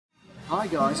Hi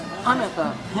guys, I'm at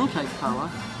the Pancake Parlour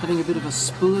having a bit of a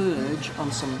splurge on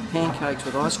some pancakes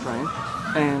with ice cream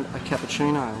and a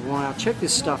cappuccino. Wow, check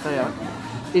this stuff out.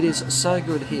 It is so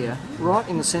good here, right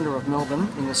in the centre of Melbourne,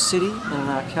 in the city, in an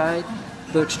arcade,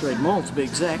 Bourke St Mall to be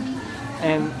exact.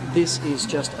 And this is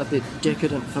just a bit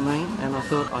decadent for me, and I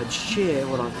thought I'd share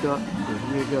what I've got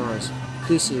with you guys.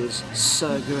 This is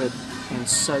so good and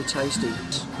so tasty.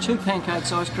 2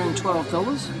 pancakes ice cream,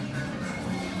 $12.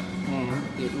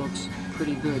 And it looks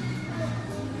pretty good.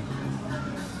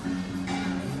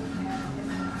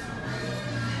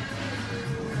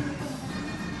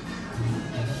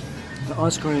 The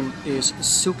ice cream is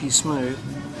silky smooth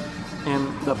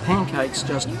and the pancakes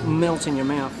just melt in your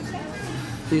mouth.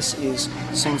 This is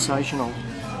sensational.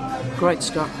 Great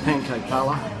stuff, Pancake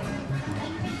Parlour.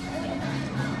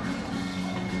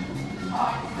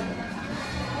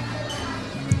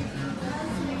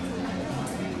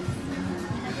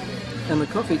 And the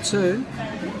coffee too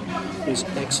is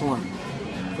excellent.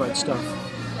 Great stuff.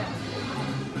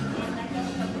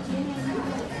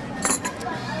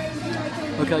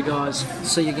 Okay guys,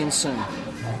 see you again soon.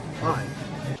 Bye.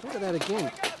 Look at that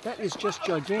again. That is just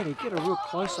gigantic. Get a real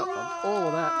close-up of all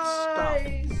of that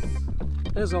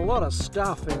stuff. There's a lot of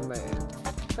stuff in there.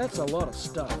 That's a lot of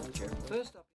stuff. First up